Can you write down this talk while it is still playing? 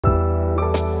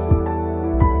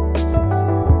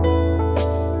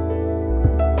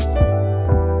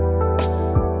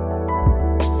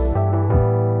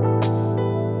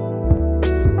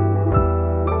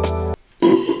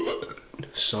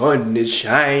sun is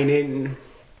shining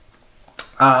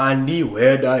and the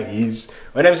weather is.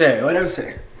 What I'm saying? What I'm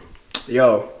saying?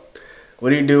 Yo, what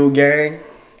do you do, gang?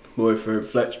 Boy, for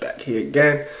Fletch back here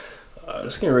again.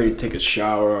 Let's get ready to take a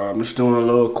shower. I'm just doing a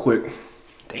little quick.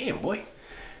 Damn, boy.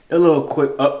 A little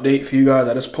quick update for you guys.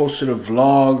 I just posted a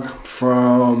vlog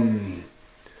from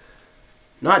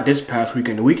not this past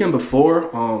weekend, the weekend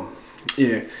before.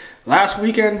 Yeah, last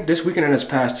weekend, this weekend and this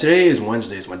past. Today is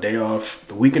Wednesday, it's my day off.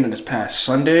 The weekend and this past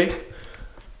Sunday.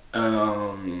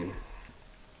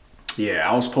 Yeah,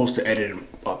 I was supposed to edit and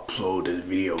upload this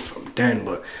video from then,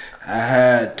 but I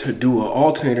had to do an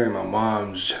alternator in my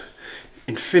mom's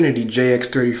Infiniti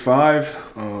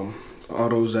JX35. All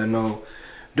those that know,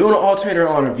 doing an alternator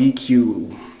on a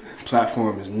VQ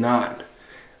platform is not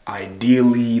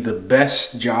ideally the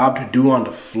best job to do on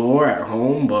the floor at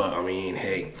home, but I mean,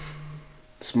 hey,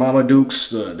 it's Mama Duke's.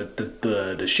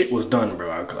 The shit was done,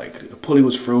 bro. The pulley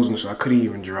was frozen, so I couldn't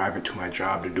even drive it to my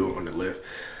job to do it on the lift.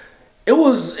 It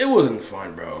wasn't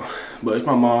fun, bro. But it's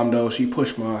my mom though. She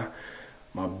pushed my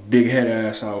big head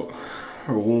ass out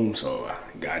her womb, so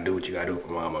you gotta do what you gotta do for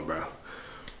mama, bro.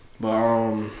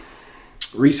 But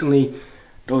recently,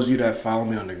 those of you that follow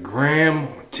me on the gram,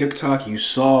 on TikTok, you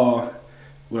saw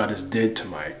what I just did to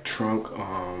my trunk.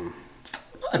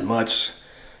 Not much.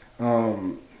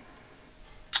 I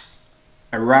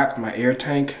wrapped my air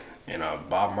tank in a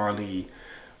Bob Marley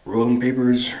rolling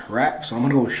papers wrap. So I'm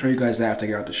gonna go show you guys that after I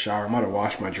get out the shower. I'm gonna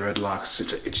wash my dreadlocks.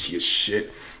 Such a itchy as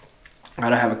shit. I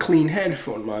gotta have a clean head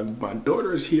for my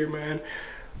daughter is here, man.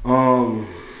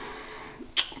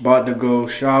 About to go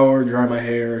shower, dry my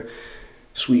hair,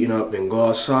 sweeten up, and go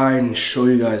outside and show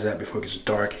you guys that before it gets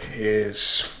dark.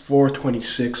 It's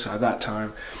 4:26 at that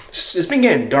time. It's been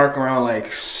getting dark around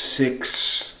like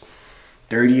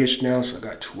 6:30ish now, so I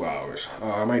got 2 hours.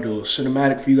 I might do a little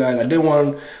cinematic for you guys. I did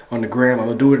one on the gram. I'm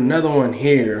gonna do another one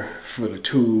here for the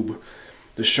tube,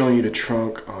 just showing you the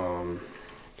trunk.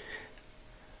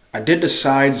 I did the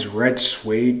sides red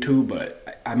suede too,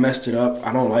 but I messed it up.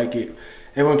 I don't like it.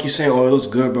 Everyone keeps saying, oh, it looks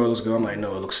good, bro, it looks good. I'm like,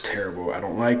 no, it looks terrible. I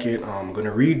don't like it. I'm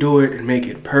gonna redo it and make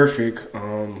it perfect.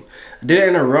 I did it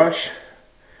in a rush,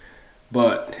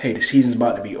 but hey, the season's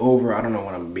about to be over. I don't know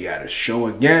when I'm gonna be at a show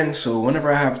again. So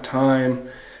whenever I have time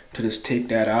to just take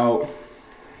that out,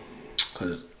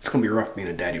 because it's gonna be rough being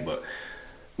a daddy, but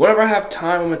whenever I have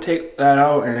time, I'm gonna take that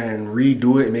out and then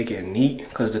redo it and make it neat.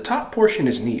 Because the top portion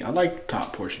is neat. I like the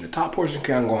top portion. The top portion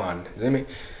can go on. You know what I mean?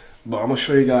 But I'm gonna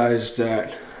show you guys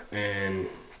that, and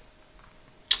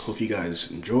hope you guys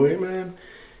enjoy it, man.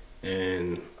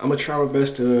 And I'm gonna try my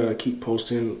best to keep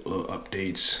posting little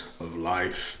updates of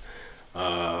life.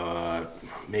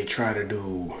 May try to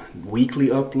do weekly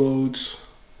uploads.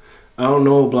 I don't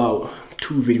know about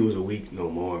 2 videos a week no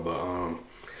more, but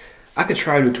I could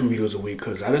try to do 2 videos a week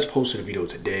because I just posted a video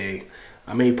today.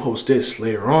 I may post this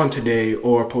later on today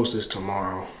or post this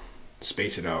tomorrow.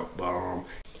 Space it out. But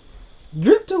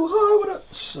drip too hard with a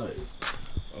say.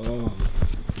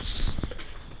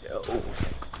 Yo,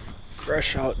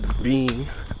 fresh out the bean.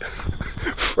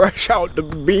 Fresh out the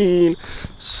bean.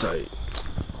 Say.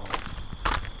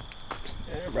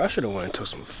 Yeah, bro, I should have went and took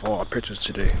some fall pictures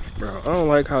today, bro. I don't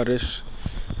like how this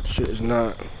shit is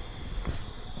not.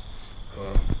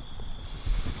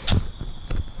 I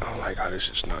don't like how this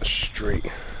is not straight.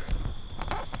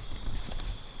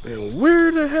 Man,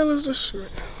 where the hell is this,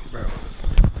 bro?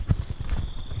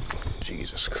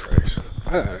 Jesus Christ.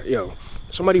 Yo,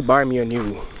 somebody buy me a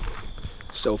new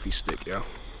selfie stick, yo.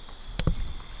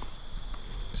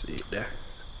 See there?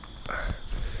 Let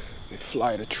me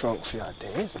fly the trunk. See how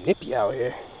damn it's nippy out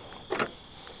here. I'm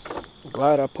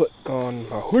glad I put on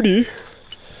my hoodie.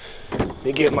 Let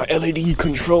me get my LED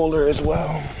controller as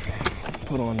well.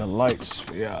 Put on the lights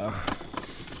for y'all.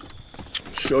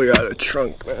 Show y'all the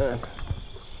trunk, man.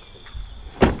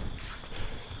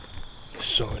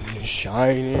 Sun is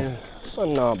shining.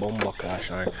 Sun now bomba clad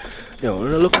shine. Yo,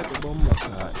 look at the bomba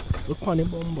clad. Look on the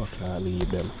bomba clad, leave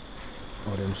them.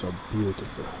 Oh, them so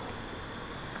beautiful.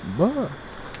 But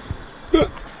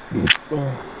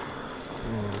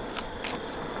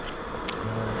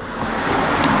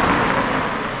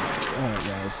alright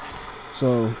guys.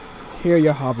 So here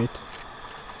you have it.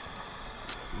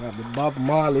 We have the Bob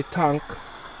Marley tank,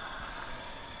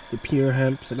 the pure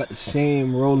hemp. So I got the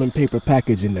same rolling paper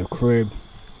package in the crib.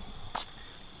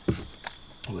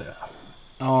 Yeah.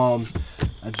 I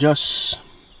just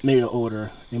made an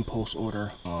order, impulse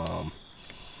order.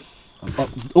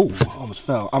 Almost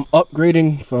fell. I'm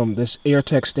upgrading from this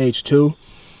AirTech Stage 2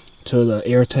 to the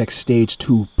AirTech Stage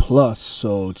 2 Plus.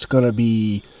 So it's gonna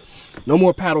be no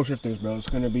more paddle shifters, bro. It's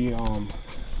gonna be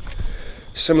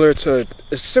It's similar to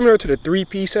the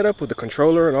 3P setup with the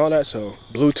controller and all that, so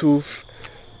Bluetooth.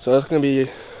 So it's gonna be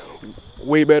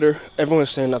way better. Everyone's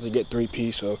saying not to get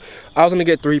 3P, so I was gonna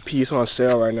get 3P. It's on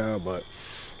sale right now, but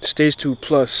Stage 2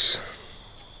 Plus,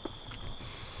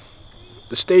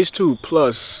 the Stage 2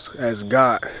 Plus has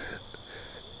got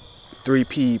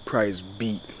 3P price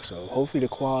beat, so hopefully the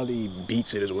quality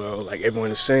beats it as well, like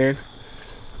everyone is saying.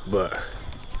 But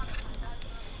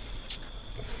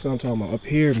so I'm talking about up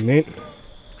here, mint.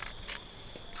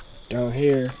 Down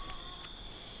here,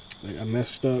 like I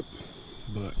messed up,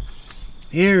 but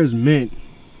here is mint.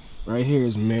 Right here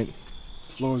is mint.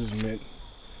 Floors is mint.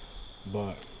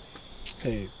 But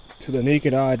hey, to the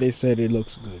naked eye, they said it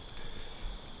looks good.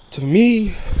 To me,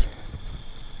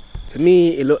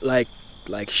 it looked like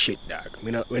shit, dog.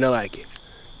 We not like it.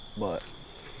 But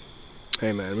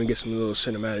hey, man, let me get some little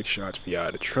cinematic shots for y'all.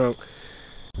 The trunk.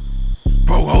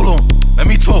 Bro, hold on. Let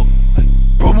me talk.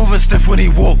 Bro, moving stiff when he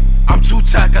walk. I'm too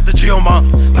tight, got the G on my.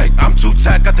 Like, I'm too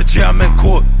tight, got the G, I'm in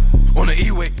court. On the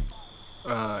E-way.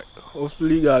 Alright,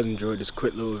 hopefully you guys enjoyed this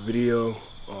quick little video.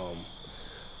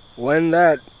 When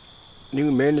that new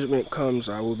management comes,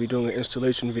 I will be doing an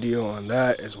installation video on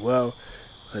that as well.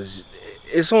 Because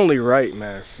it's only right,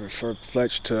 man, for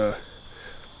Fletch to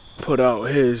put out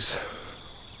his.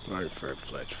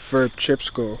 Ferb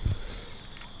Chipsco.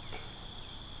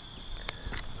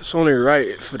 It's only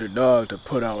right for the dog to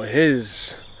put out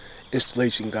his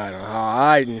installation guide on how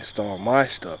I install my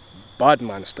stuff.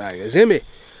 Badman style, is him it?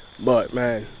 But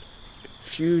man,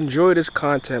 if you enjoy this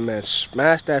content, man,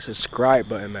 smash that subscribe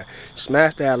button, man.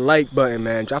 Smash that like button,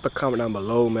 man. Drop a comment down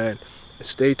below, man. And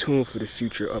stay tuned for the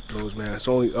future uploads, man. It's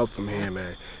only up from here,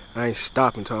 man. I ain't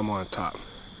stopping until I'm on top.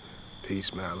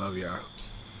 Peace, man. I love y'all.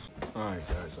 Alright,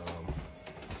 guys.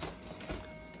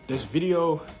 This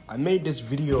video, I made this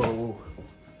video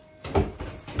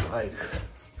like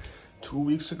 2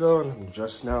 weeks ago, and I'm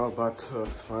just now about to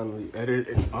finally edit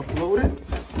and upload it.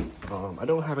 I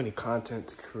don't have any content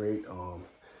to create.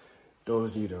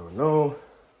 Those of you don't know,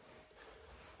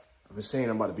 I've been saying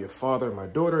I'm about to be a father. My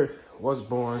daughter was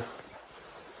born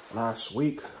last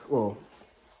week. Well,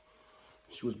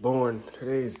 she was born,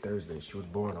 today is Thursday. She was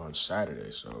born on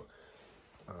Saturday, so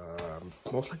I'm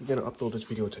most likely gonna upload this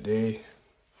video today.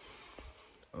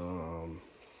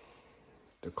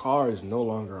 The car is no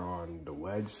longer on the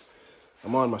weds.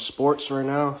 I'm on my sports right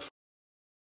now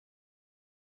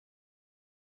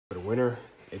for the winter.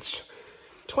 It's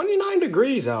 29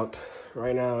 degrees out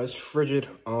right now. It's frigid.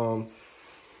 Yeah,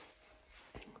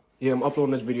 I'm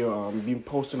uploading this video. I've been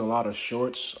posting a lot of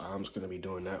shorts. I'm just gonna be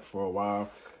doing that for a while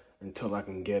until I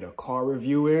can get a car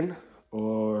review in,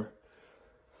 or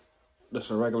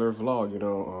just a regular vlog, you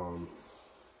know.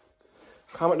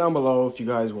 Comment down below if you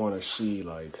guys want to see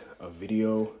like a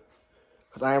video,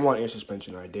 because I am on air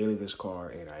suspension. I daily this car,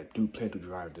 and I do plan to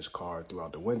drive this car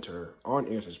throughout the winter on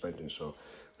air suspension. So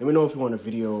let me know if you want a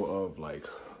video of like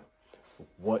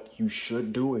what you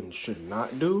should do and should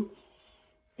not do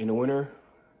in the winter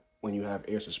when you have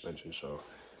air suspension. So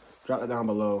drop that down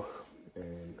below,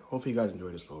 and hopefully you guys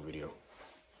enjoyed this little video.